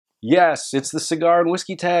Yes, it's the Cigar and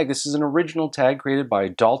Whiskey Tag. This is an original tag created by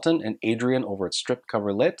Dalton and Adrian over at Strip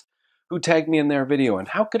Cover Lit, who tagged me in their video. And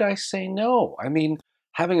how could I say no? I mean,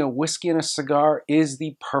 having a whiskey and a cigar is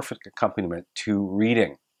the perfect accompaniment to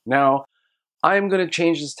reading. Now, I'm going to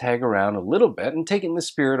change this tag around a little bit and take it in the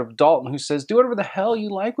spirit of Dalton, who says, do whatever the hell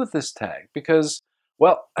you like with this tag. Because,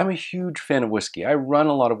 well, I'm a huge fan of whiskey. I run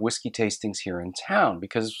a lot of whiskey tastings here in town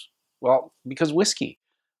because whiskey.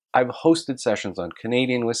 I've hosted sessions on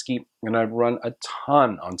Canadian whiskey, and I've run a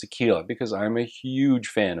ton on tequila because I'm a huge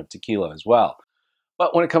fan of tequila as well.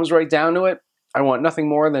 But when it comes right down to it, I want nothing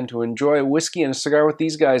more than to enjoy a whiskey and a cigar with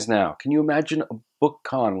these guys now. Can you imagine a book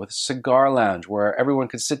con with a cigar lounge where everyone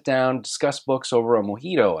could sit down, discuss books over a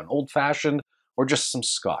mojito, an old-fashioned, or just some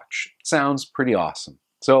scotch? Sounds pretty awesome.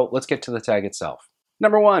 So let's get to the tag itself.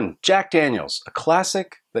 Number 1, Jack Daniel's, a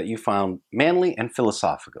classic that you found manly and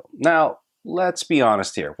philosophical. Now, let's be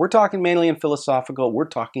honest here. We're talking manly and philosophical. We're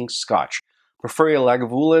talking scotch. Prefer a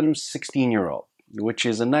Lagavulin 16-year-old, which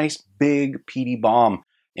is a nice big peaty bomb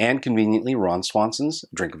and conveniently Ron Swanson's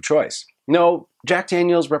drink of choice. No, Jack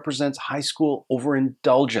Daniel's represents high school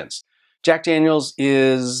overindulgence. Jack Daniel's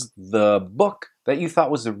is the book that you thought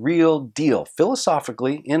was the real deal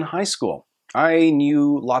philosophically in high school. I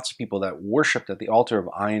knew lots of people that worshipped at the altar of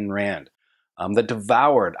Ayn Rand, that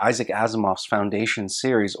devoured Isaac Asimov's Foundation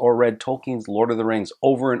series or read Tolkien's Lord of the Rings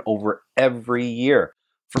over and over every year.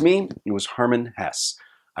 For me, it was Hermann Hesse.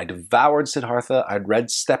 I devoured Siddhartha, I'd read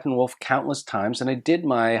Steppenwolf countless times, and I did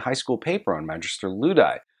my high school paper on Magister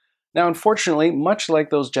Ludi. Now, unfortunately, much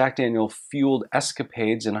like those Jack Daniel-fueled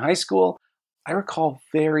escapades in high school, I recall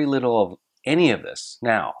very little of any of this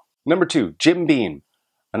now. Number 2, Jim Beam,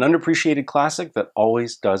 an underappreciated classic that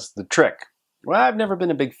always does the trick. Well, I've never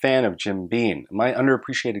been a big fan of Jim Beam. My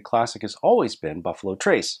underappreciated classic has always been Buffalo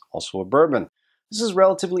Trace, also a bourbon. This is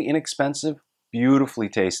relatively inexpensive, beautifully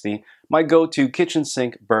tasty. My go-to kitchen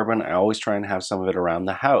sink bourbon, I always try and have some of it around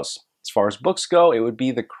the house. As far as books go, it would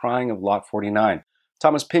be The Crying of Lot 49.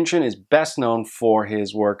 Thomas Pynchon is best known for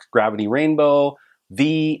his work Gravity Rainbow,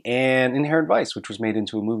 V, and Inherent Vice, which was made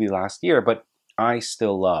into a movie last year, but I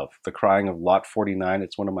still love The Crying of Lot 49.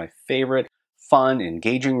 It's one of my favorite, fun,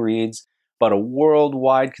 engaging reads. But a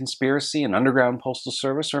worldwide conspiracy, an underground postal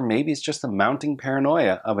service, or maybe it's just the mounting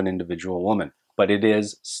paranoia of an individual woman. But it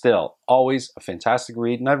is still always a fantastic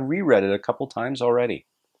read, and I've reread it a couple times already.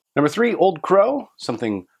 Number 3, Old Crow,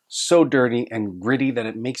 something so dirty and gritty that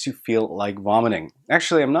it makes you feel like vomiting.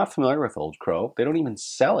 Actually, I'm not familiar with Old Crow. They don't even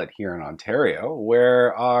sell it here in Ontario,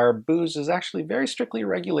 where our booze is actually very strictly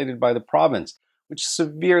regulated by the province, which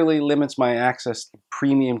severely limits my access to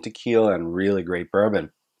premium tequila and really great bourbon.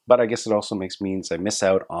 But I guess it also means I miss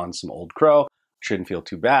out on some Old Crow. Shouldn't feel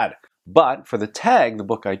too bad. But for the tag, the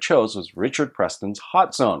book I chose was Richard Preston's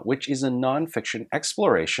Hot Zone, which is a nonfiction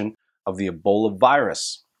exploration of the Ebola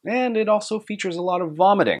virus. And it also features a lot of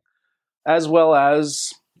vomiting, as well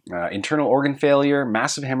as internal organ failure,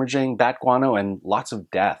 massive hemorrhaging, bat guano, and lots of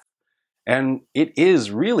death. And it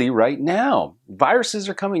is really right now. Viruses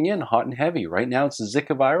are coming in hot and heavy. Right now it's the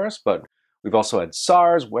Zika virus, but we've also had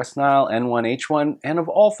SARS, West Nile, N1H1, and of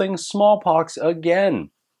all things, smallpox again.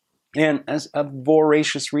 And as a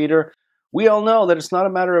voracious reader, we all know that it's not a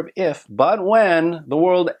matter of if, but when the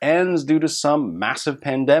world ends due to some massive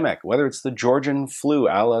pandemic, whether it's the Georgian flu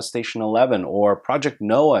a la Station 11, or Project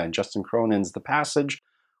Noah and Justin Cronin's The Passage,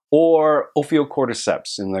 or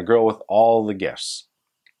Ophiocordyceps in The Girl with All the Gifts.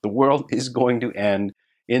 The world is going to end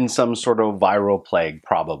in some sort of viral plague,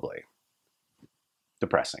 probably.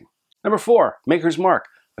 Depressing. Number 4, Maker's Mark,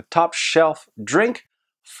 a top shelf drink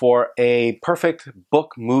for a perfect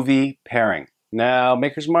book-movie pairing. Now,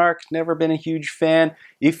 Maker's Mark, never been a huge fan.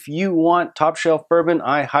 If you want top shelf bourbon,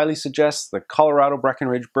 I highly suggest the Colorado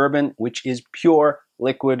Breckenridge Bourbon, which is pure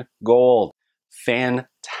liquid gold.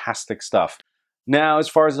 Fantastic stuff. Now, as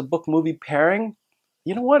far as a book-movie pairing,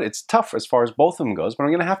 you know what? It's tough as far as both of them goes, but I'm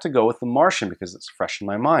going to have to go with The Martian because it's fresh in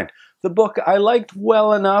my mind. The book I liked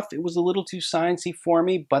well enough. It was a little too sciencey for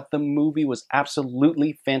me, but the movie was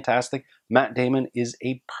absolutely fantastic. Matt Damon is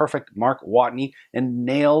a perfect Mark Watney and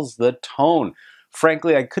nails the tone.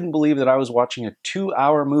 Frankly, I couldn't believe that I was watching a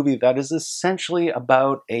 2-hour movie that is essentially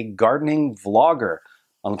about a gardening vlogger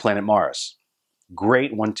on the planet Mars.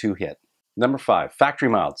 Great 1-2 hit. Number 5, Factory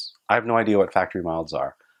Mouths. I have no idea what Factory Mouths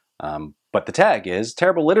are. But the tag is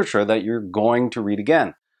terrible literature that you're going to read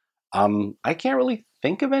again. I can't really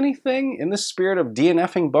think of anything in the spirit of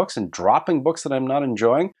DNFing books and dropping books that I'm not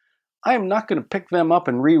enjoying. I am not going to pick them up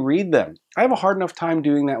and reread them. I have a hard enough time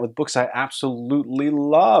doing that with books I absolutely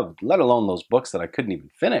loved, let alone those books that I couldn't even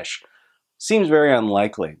finish. Seems very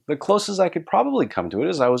unlikely. The closest I could probably come to it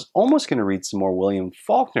is I was almost going to read some more William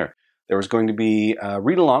Faulkner. There was going to be a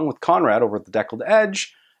read-along with Conrad over at the Deckled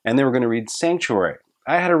Edge, and they were going to read Sanctuary.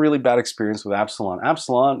 I had a really bad experience with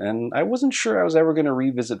Absalom, and I wasn't sure I was ever going to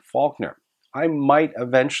revisit Faulkner. I might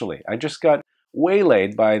eventually. I just got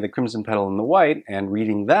waylaid by The Crimson Petal and the White and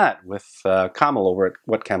reading that with Kamal over at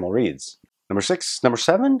What Camel Reads. Number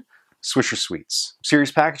 7, Swisher Sweets.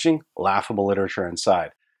 Serious packaging, laughable literature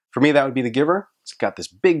inside. For me, that would be The Giver. It's got this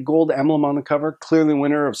big gold emblem on the cover, clearly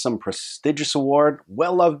winner of some prestigious award,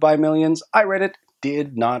 well-loved by millions. I read it,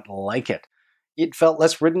 did not like it. It felt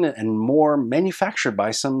less written and more manufactured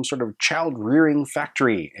by some sort of child-rearing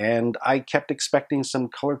factory, and I kept expecting some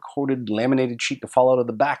color-coded laminated sheet to fall out of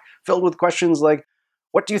the back, filled with questions like,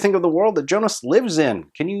 what do you think of the world that Jonas lives in?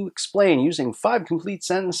 Can you explain using 5 complete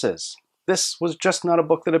sentences? This was just not a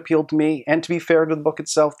book that appealed to me, and to be fair to the book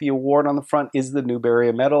itself, the award on the front is the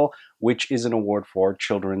Newbery Medal, which is an award for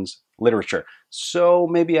children's literature. So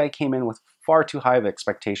maybe I came in with far too high of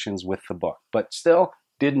expectations with the book, but still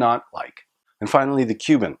did not like. And finally, The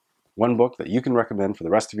Cuban, one book that you can recommend for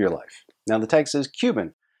the rest of your life. Now the tag says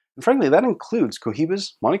Cuban, and frankly that includes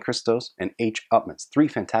Cohibas, Monte Cristos, and H. Upmann's, 3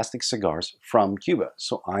 fantastic cigars from Cuba,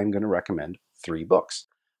 so I'm going to recommend 3 books.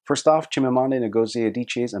 First off, Chimamanda Ngozi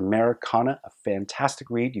Adichie's Americana, a fantastic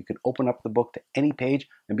read. You can open up the book to any page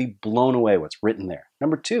and be blown away what's written there.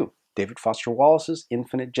 Number 2, David Foster Wallace's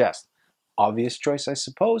Infinite Jest. Obvious choice, I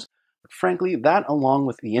suppose, but frankly, that along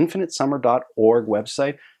with the infinitesummer.org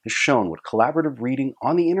website has shown what collaborative reading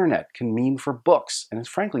on the internet can mean for books, and is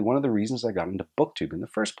frankly one of the reasons I got into BookTube in the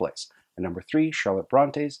first place. And number 3, Charlotte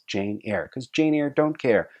Bronte's Jane Eyre, because Jane Eyre don't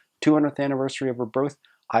care. 200th anniversary of her birth.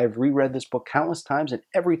 I've reread this book countless times, and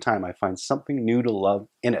every time I find something new to love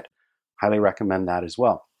in it. Highly recommend that as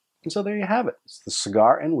well. And so there you have it. It's the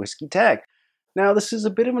Cigar and Whiskey Tag. Now, this is a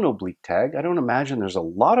bit of an oblique tag. I don't imagine there's a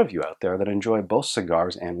lot of you out there that enjoy both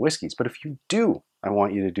cigars and whiskeys, but if you do, I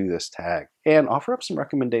want you to do this tag and offer up some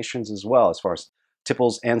recommendations as well as far as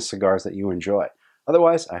tipples and cigars that you enjoy.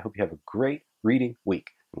 Otherwise, I hope you have a great reading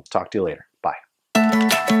week. We'll talk to you later.